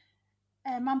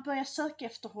 Man börjar söka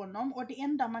efter honom och det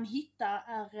enda man hittar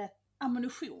är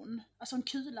ammunition, alltså en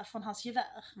kula från hans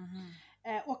gevär.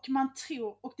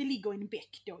 Och det ligger i en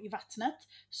bäck då i vattnet.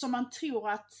 Så man tror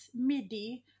att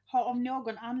Middy har av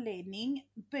någon anledning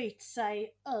böjt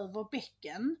sig över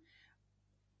bäcken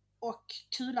och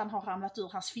kulan har ramlat ur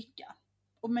hans ficka.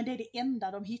 Men det är det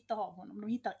enda de hittar av honom. De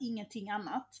hittar ingenting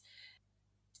annat.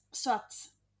 Så att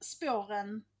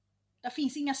spåren, där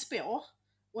finns inga spår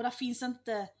och där finns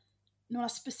inte några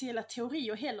speciella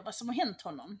teorier heller vad som har hänt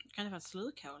honom. Kan det vara ett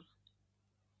slukhål?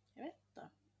 Jag vet inte.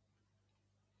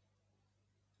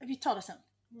 Vi tar det sen.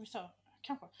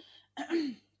 Kanske.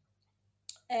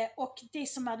 Och det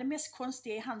som är det mest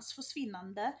konstiga i hans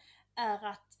försvinnande är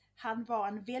att han var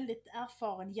en väldigt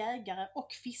erfaren jägare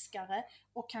och fiskare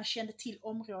och han kände till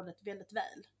området väldigt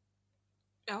väl.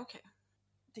 Ja, okej.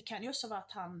 Det kan ju också vara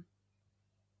att han,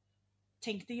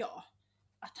 tänkte jag,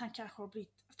 att han kanske har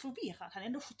blivit förvirrad. Han är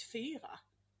ändå 74.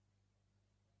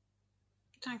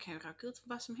 Han kan ju råka ut för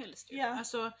vad som helst. Ja.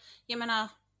 Alltså, jag menar,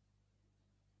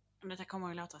 detta kommer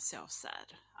ju låta så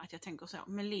sad att jag tänker så.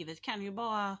 Men livet kan ju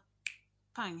bara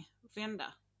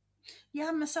vända.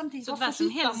 Ja, men samtidigt så varför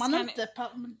hittar man inte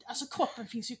alltså kroppen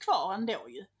finns ju kvar ändå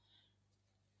ju.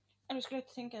 Ja, du skulle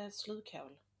inte tänka ett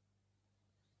slukhål.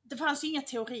 Det fanns ju inga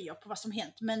teorier på vad som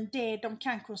hänt, men det de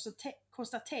kan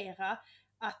konstatera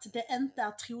att det inte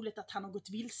är troligt att han har gått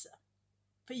vilse.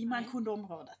 För man kunde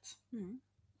området.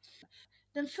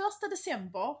 Den 1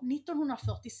 december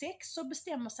 1946 så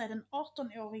bestämmer sig den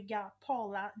 18-åriga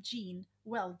Paula Jean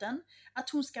Weldon att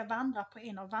hon ska vandra på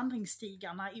en av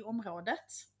vandringsstigarna i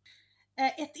området.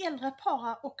 Ett äldre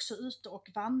par är också ute och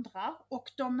vandrar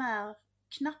och de är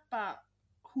knappt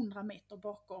 100 meter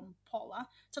bakom Paula.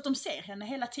 Så att de ser henne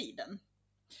hela tiden.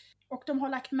 Och de har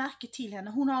lagt märke till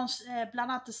henne. Hon har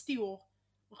bland annat en stor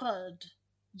röd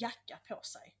jacka på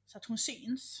sig så att hon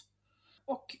syns.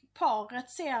 Och paret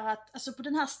ser att, alltså på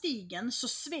den här stigen så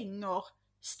svänger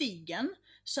stigen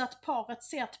så att paret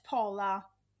ser att Paula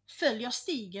följer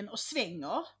stigen och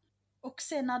svänger. Och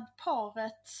sen när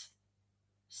paret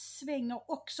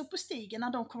svänger också på stigen, när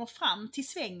de kommer fram till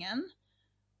svängen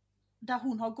där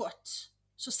hon har gått,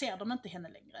 så ser de inte henne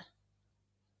längre.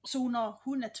 Så hon har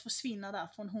hunnit försvinna där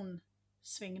från hon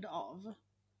svängde av.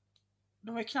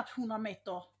 De var ju knappt 100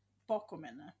 meter bakom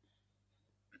henne.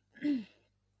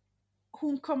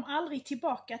 Hon kom aldrig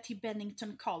tillbaka till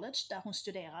Bennington College där hon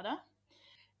studerade.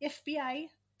 FBI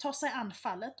tar sig an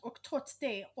fallet och trots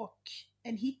det och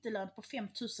en hittelön på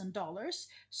 $5,000,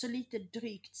 så lite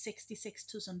drygt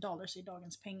 $66,000 i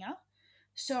dagens pengar,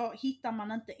 så hittar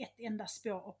man inte ett enda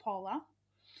spår av Paula.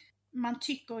 Man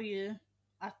tycker ju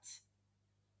att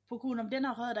på grund av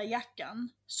denna röda jackan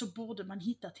så borde man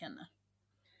hittat henne.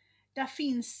 Där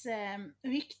finns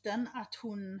rykten att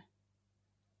hon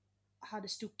hade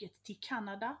stuckit till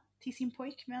Kanada till sin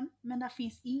pojkvän, men där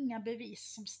finns inga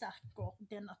bevis som stärker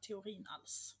denna teorin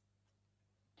alls.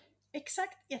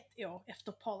 Exakt ett år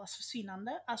efter Paulas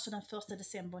försvinnande, alltså den 1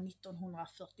 december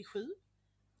 1947,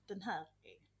 den här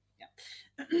är, ja,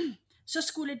 så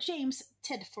skulle James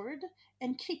Tedford,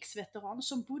 en krigsveteran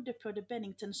som bodde på The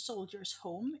Bennington Soldiers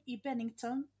Home i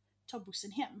Bennington, ta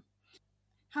bussen hem.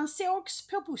 Han sågs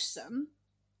på bussen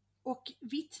och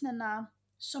vittnena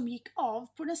som gick av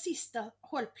på den sista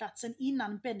hållplatsen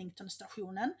innan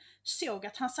Bennington-stationen såg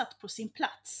att han satt på sin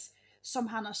plats som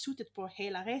han har suttit på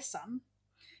hela resan.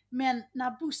 Men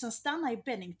när bussen stannade i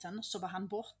Bennington så var han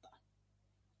borta.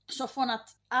 Så från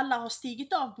att alla har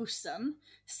stigit av bussen,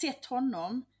 sett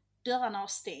honom, dörrarna har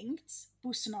stängts,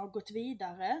 bussen har gått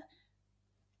vidare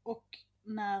och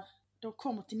när de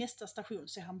kommer till nästa station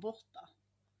så är han borta.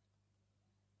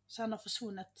 Så han har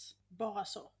försvunnit bara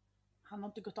så. Han har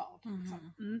inte gått av.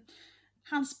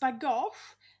 Hans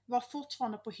bagage var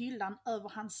fortfarande på hyllan över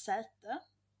hans säte.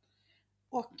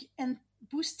 Och en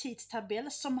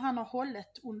busstidstabell som han har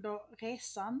hållit under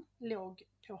resan låg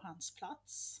på hans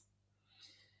plats.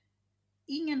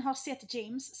 Ingen har sett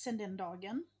James sedan den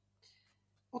dagen.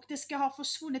 Och det ska ha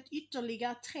försvunnit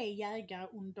ytterligare 3 jägare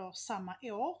under samma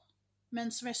år.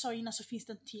 Men som jag sa innan så finns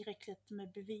det inte tillräckligt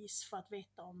med bevis för att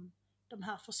veta om de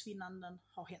här försvinnanden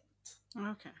har hänt.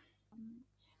 Okay.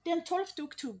 Den 12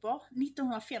 oktober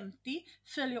 1950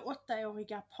 följer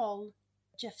 8-åriga Paul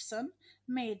Jeffson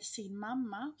med sin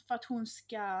mamma för att hon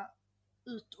ska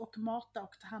ut och mata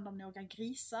och ta hand om några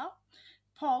grisar.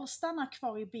 Paul stannar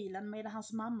kvar i bilen medan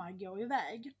hans mamma går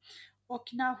iväg. Och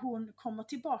när hon kommer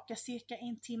tillbaka cirka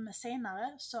 1 timme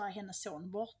senare så är hennes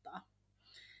son borta.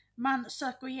 Man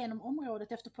söker igenom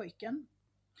området efter pojken.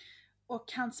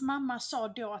 Och hans mamma sa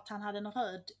då att han hade en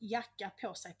röd jacka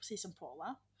på sig, precis som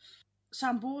Paula. Så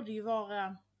han borde ju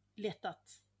vara lätt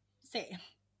att se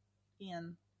i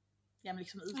en, ja men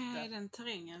liksom ute. I den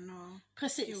terrängen och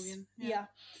precis, skogen. Ja.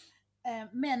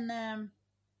 Men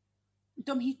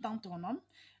de hittar inte honom.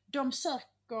 De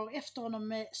söker efter honom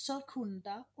med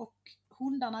sökhundar och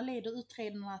hundarna leder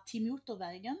utredarna till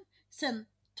motorvägen. Sen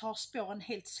tar spåren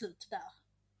helt slut där.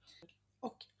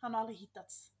 Och han har aldrig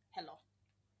hittats heller.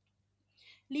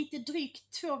 Lite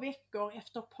drygt 2 veckor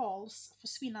efter Pauls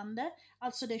försvinnande,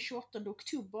 alltså den 28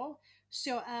 oktober,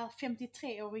 så är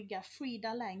 53-åriga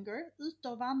Frida Langer ute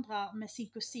och vandrar med sin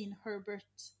kusin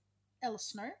Herbert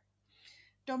Elsner.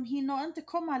 De hinner inte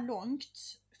komma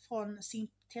långt från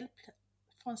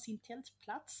sin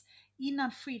tältplats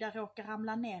innan Frida råkar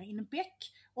ramla ner i en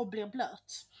bäck och blir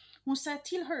blöt. Hon säger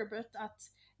till Herbert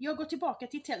att jag går tillbaka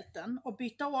till tälten och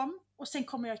byter om och sen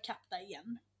kommer jag ikapp dig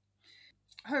igen.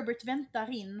 Herbert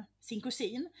väntar in sin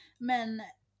kusin, men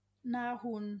när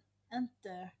hon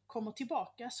inte kommer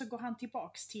tillbaka så går han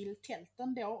tillbaks till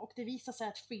tälten då och det visar sig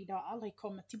att Frida aldrig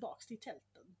kommit tillbaks till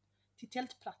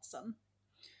tältplatsen.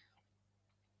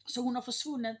 Så hon har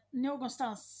försvunnit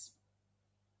någonstans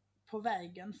på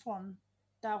vägen från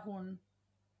där hon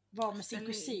var med sin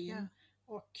kusin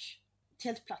och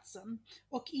tältplatsen.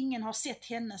 Och ingen har sett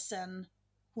henne sedan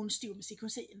hon stod med sin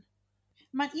kusin.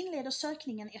 Man inleder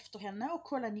sökningen efter henne och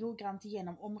kollar noggrant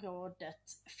igenom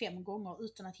området 5 gånger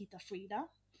utan att hitta Frida.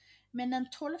 Men den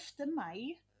 12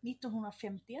 maj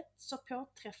 1951 så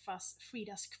påträffas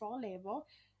Fridas kvarlevor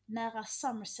nära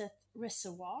Somerset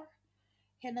Reservoir.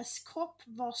 Hennes kropp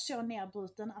var så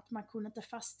nedbruten att man kunde inte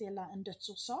fastställa en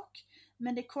dödsorsak.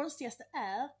 Men det konstigaste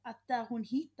är att där hon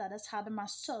hittades hade man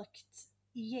sökt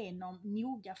igenom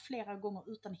noga flera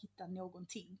gånger utan att hitta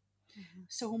någonting.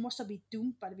 Så hon måste ha blivit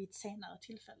dumpad vid ett senare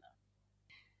tillfälle.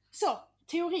 Så,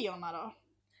 teorierna då.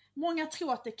 Många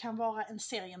tror att det kan vara en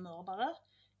seriemördare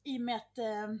i och med att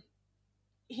det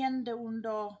hände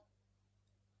under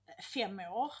 5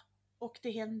 år och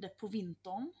det hände på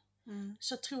vintern.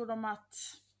 Så tror de att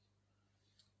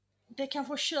det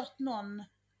kanske har kört någon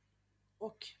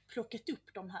och plockat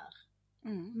upp de här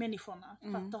människorna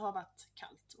för att det har varit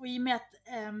kallt. Och i och med att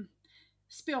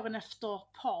spåren efter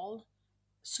Paul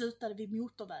slutade vid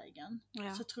motorvägen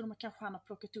så tror de att kanske han har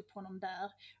plockat upp honom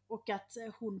där och att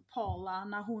Paula,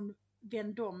 när hon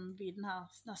vände om vid den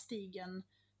här stigen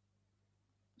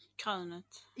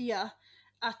krönet. Ja,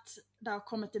 att det har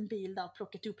kommit en bil där och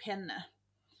plockat upp henne.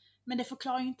 Men det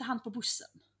förklarar ju inte han på bussen.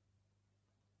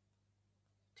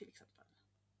 Till exempel.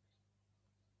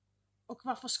 Och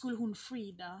varför skulle hon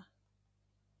Frida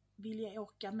vilja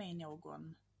åka med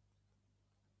någon?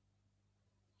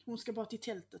 Hon ska bara till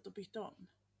tältet och byta om.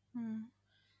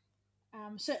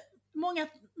 Så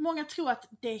många tror att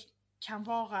det kan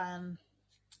vara en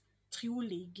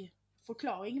trolig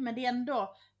förklaring, men det är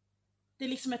ändå, det är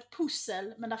liksom ett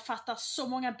pussel, men det fattas så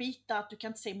många bitar att du kan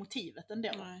inte se motivet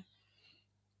ändå. Nej.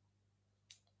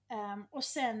 Och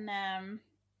sen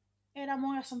är det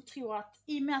många som tror att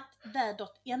i och med att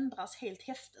vädret ändras helt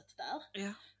häftigt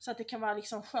där, så att det kan vara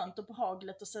liksom skönt och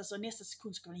behagligt och sen så nästa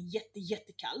sekund ska det vara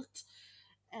jättekallt,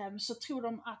 så tror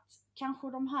de att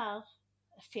kanske de här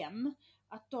 5,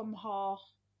 att de har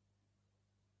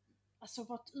alltså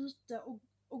varit ute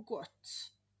och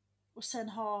gått, och sen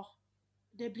har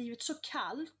det blivit så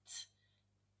kallt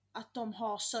att de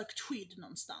har sökt skydd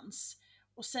någonstans,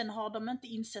 och sen har de inte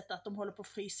insett att de håller på att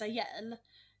frysa ihjäl,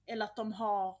 eller att de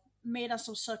har, medan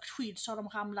de sökt skydd så har de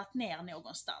ramlat ner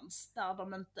någonstans där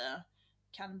de inte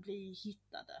kan bli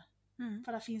hittade.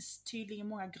 För det finns tydligen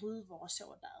många gruvor och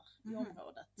så där i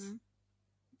området.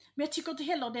 Men jag tycker inte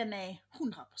heller den är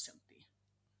 100%.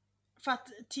 För att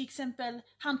till exempel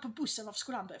han på bussen, varför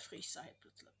skulle han börja frysa helt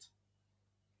plötsligt?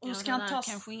 Och ska han ta...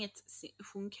 kanske inget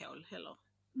sjunkhål heller.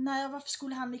 Nej, varför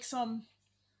skulle han liksom...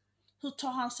 Hur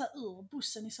tar han sig ur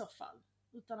bussen i så fall?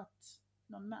 Utan att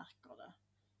någon märker det.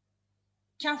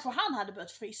 Kanske han hade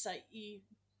börjat frysa i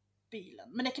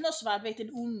bilen. Men det kan också vara, vet, en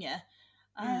unge.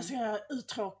 Så jag är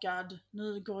uttråkad,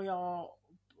 nu går jag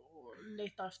och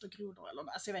letar efter grodor eller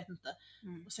något. Alltså jag vet inte.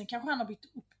 Och sen kanske han har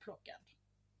blivit upplockad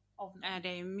av någon. Ja, det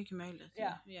är mycket möjligt.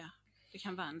 Ja. Det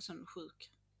kan vara en sån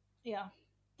sjuk. Ja.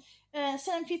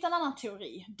 Sen finns en annan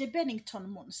teori. Det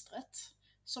Bennington-monstret.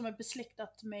 Som är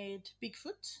besläktat med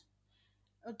Bigfoot.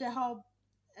 Och det har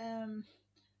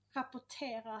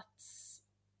rapporterats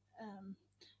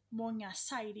många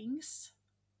sightings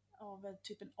av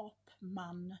typ en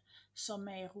apman som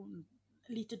är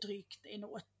lite drygt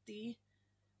 1,80,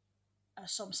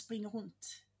 som springer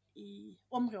runt i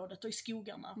området och i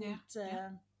skogarna runt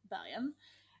bergen.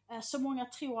 Så många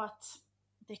tror att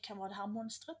det kan vara det här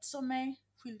monstret som är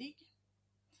skyldig.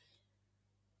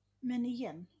 Men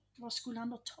igen, var skulle han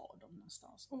då ta dem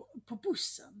någonstans? Och på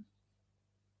bussen?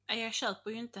 Jag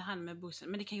köper ju inte han med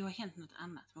bussen, men det kan ju ha hänt något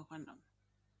annat med honom.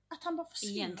 Att han bara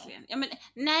försvinner? Egentligen. Ja,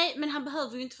 nej, men han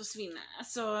behöver ju inte försvinna.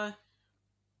 Alltså,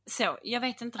 så, jag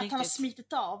vet inte riktigt. Att han har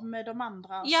smittat av med de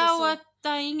andra. Ja, och att det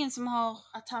är ingen som har...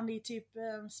 Att han blir typ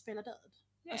spelar död.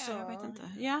 Ja, alltså... jag vet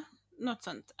inte. Ja, något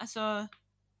sånt. Alltså,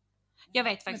 jag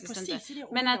vet faktiskt inte.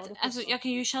 Men att, alltså, jag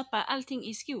kan ju köpa allting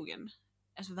i skogen.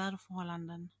 Alltså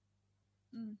väderförhållanden.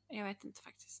 Jag vet inte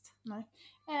faktiskt. Nej.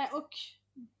 Och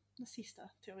den sista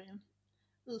teorin.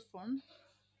 UFOn.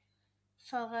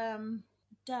 För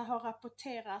det har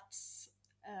rapporterats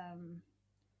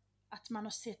att man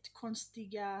har sett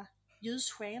konstiga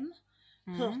ljussken,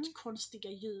 hört konstiga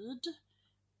ljud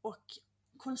och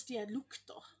konstiga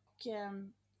lukter. Och,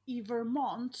 i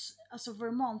Vermont, alltså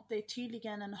Vermont är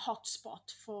tydligen en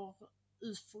hotspot för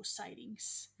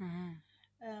UFO-sightings.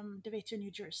 Det vet ju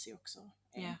New Jersey också.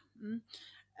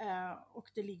 Och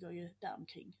det ligger ju där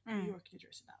omkring. New York, New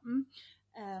Jersey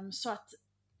där. Så att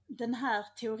den här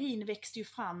teorin växte ju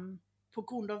fram på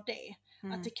grund av det.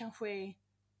 Att det kanske är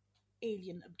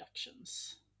alien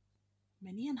abductions.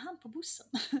 Men igen, han på bussen.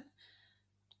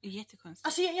 Jättekonstigt.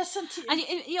 Alltså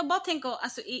jag bara tänker,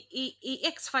 alltså i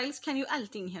X-Files kan ju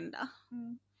allting hända.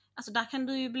 Alltså där kan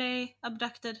du ju bli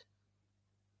abducted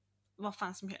vad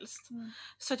fan som helst.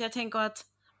 Så att jag tänker att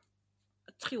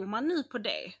tror man nu på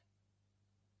det,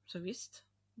 så visst.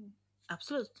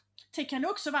 Absolut. Det kan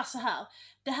också vara så här.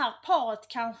 Det här paret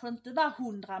kanske inte var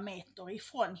 100 meter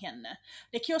ifrån henne.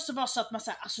 Det kan också vara så att man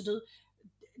säger, alltså du,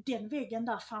 den väggen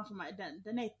där framför mig,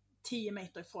 den är 10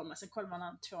 meter ifrån mig, sen kollar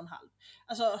man 2,5.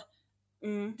 Alltså,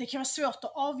 det kan vara svårt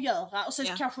att avgöra. Och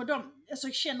sen kanske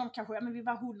alltså känner de kanske, ja men vi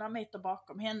var 100 meter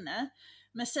bakom henne.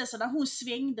 Men sen så när hon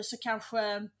svängde så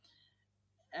kanske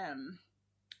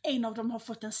en av dem har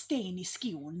fått en sten i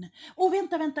skon.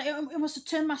 Vänta, jag måste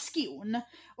tömma skon.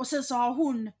 Och sen så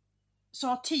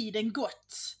har tiden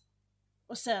gått.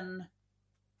 Och sen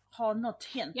har något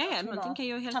hänt. Ja, någonting kan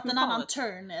ju ha hänt med paret. En annan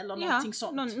turn eller någonting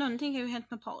sånt. Någonting kan ju ha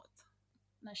hänt med paret.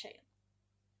 Den tjejen.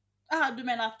 Aha, du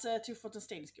menar att du fått en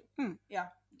sten i skon?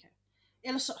 Ja, okej.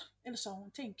 Eller så har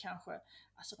hon tänkt kanske,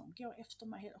 alltså de går efter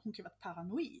mig. Hon kan vara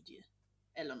paranoid ju.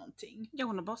 Eller någonting. Ja,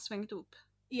 hon har bara svängt upp.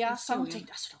 Ja, så hon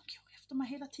tänkte, alltså de går efter mig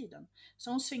hela tiden.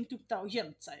 Så hon svängt upp där och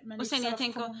gömt sig. Men och sen jag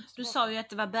tänker, du sa ju att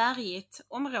det var bergigt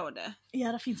område.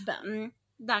 Ja, det finns berg.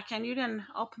 där kan ju den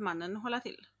apmannen hålla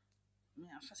till.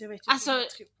 Ja, fast jag vet ju Alltså, inte jag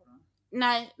tror på dem.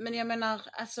 Nej, men jag menar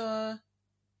alltså,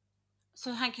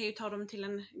 så han kan ju ta dem till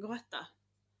en grotta.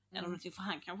 Eller någonting, för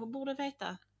han kanske borde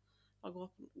veta var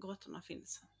grottorna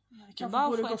finns. Jag kanske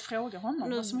borde gå och fråga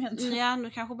honom vad som hänt. Ja, nu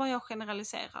kanske bara jag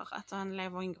generaliserar att han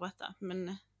lever i en grotta,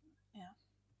 men... Ja.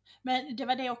 Men det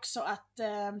var det också att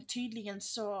tydligen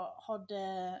så har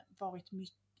det varit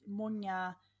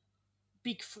många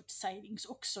Bigfoot sightings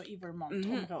också i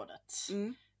Vermont-området.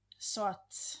 Så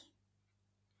att,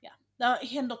 ja, det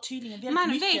händer tydligen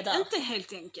väldigt mycket där. Man vet inte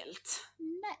helt enkelt.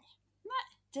 Nej,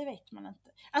 det vet man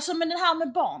inte. Alltså men det här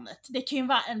med barnet, det kan ju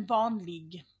vara en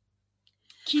vanlig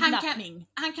kidnappning.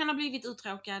 Han kan ha blivit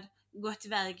uttråkad, gått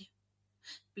iväg,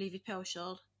 blivit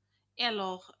påkörd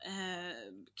eller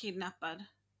kidnappad.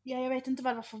 Ja, jag vet inte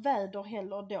vad det var för väder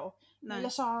heller då. Nej. Eller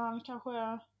så han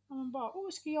kanske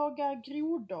bara, ska jaga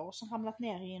grodor som hamnat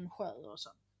ner i en sjö och så.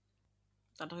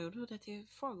 Där drog du det till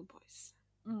Frog Boys.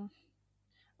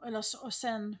 Eller så, och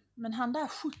sen, men han där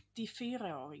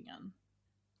 74-åringen,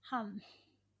 han,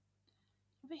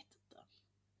 jag vet inte.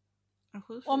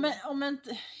 Om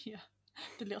inte, ja,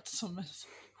 det låter som en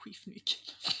skiftnyckel.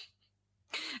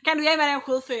 Kan du ge mig den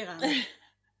 74?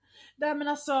 Nej men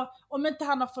alltså, om inte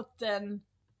han har fått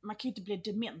man kan ju inte bli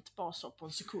dement bara så på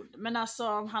en sekund. Men alltså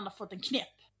om han har fått en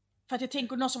knäpp. För att jag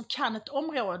tänker någon som kan ett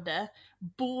område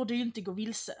borde ju inte gå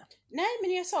vilse. Nej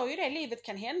men jag sa ju det, livet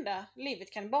kan hända.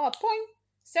 Livet kan bara poäng.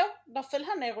 Så, där föll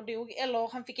han ner och dog.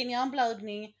 Eller han fick en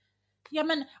hjärnblödning. Ja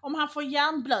men om han får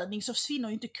hjärnblödning så försvinner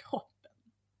ju inte kroppen.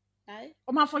 Nej.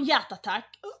 Om han får en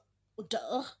hjärtattack och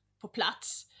dör på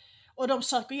plats. Och de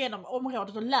söker igenom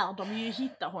området och lär de ju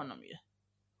hitta honom ju.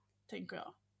 Tänker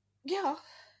jag. Ja.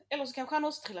 Eller så kanske han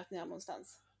också trillat ner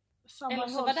någonstans. Eller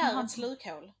så håll var där ett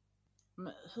slukhål.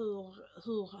 Men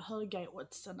hur höga är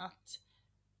oddsen att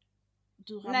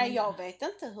du ramlar? Nej, jag vet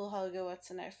inte hur höga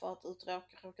oddsen är för att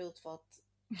råka ut för att...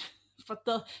 för att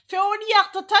få en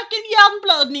hjärtattack, en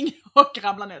hjärnblödning och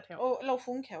ramla ner ett hål. Eller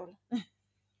sjunkhål.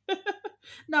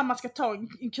 När man ska ta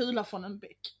en kula från en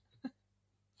bäck.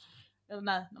 Eller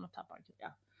nej, när man tappar en kula.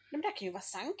 Ja. Men det kan ju vara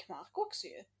sankmark också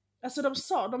ju. Alltså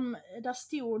där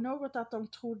stod något att de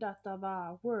trodde att det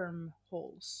var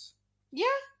wormholes. Ja.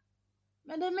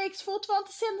 Men det makes fortfarande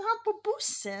inte sen han på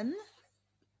bussen.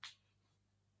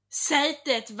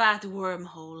 Sätet var ett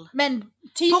wormhole. Men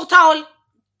portal!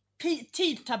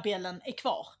 Tidtabellen är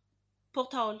kvar.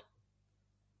 Portal.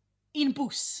 In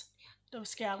buss. Då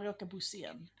ska jag aldrig åka buss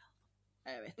igen.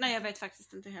 Jag vet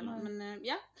faktiskt inte heller. Nej. Men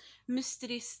ja.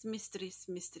 Mysteries.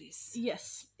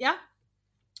 Yes. Ja.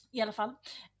 I alla fall.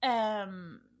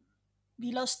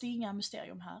 Vi löste inga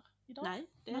mysterium här idag.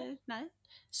 Nej.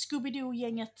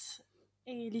 Scooby-Doo-gänget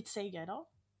är lite sega idag.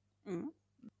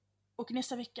 Och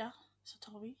nästa vecka så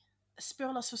tar vi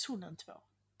Spårlös försvunnen 2.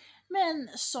 Men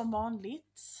som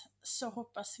vanligt så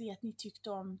hoppas vi att ni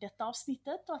tyckte om detta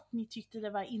avsnittet och att ni tyckte det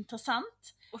var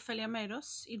intressant. Och följa med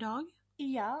oss idag.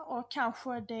 Ja, och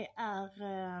kanske det är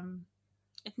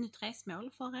ett nytt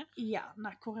resmål för er. Ja,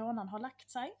 när coronan har lagt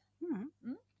sig.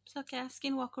 Söka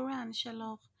Skinwalker Ranch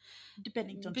eller The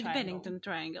Bennington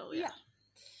Triangle. Ja.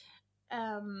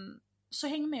 Så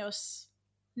häng med oss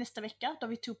nästa vecka då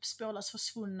vi tog upp Spårlös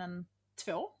försvunnen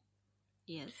 2.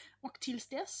 Yes. Och tills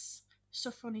dess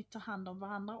så får ni ta hand om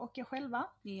varandra och er själva.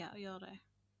 Ja, gör det.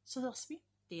 Så hörs vi.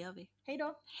 Det gör vi. Hej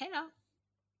då. Hej då.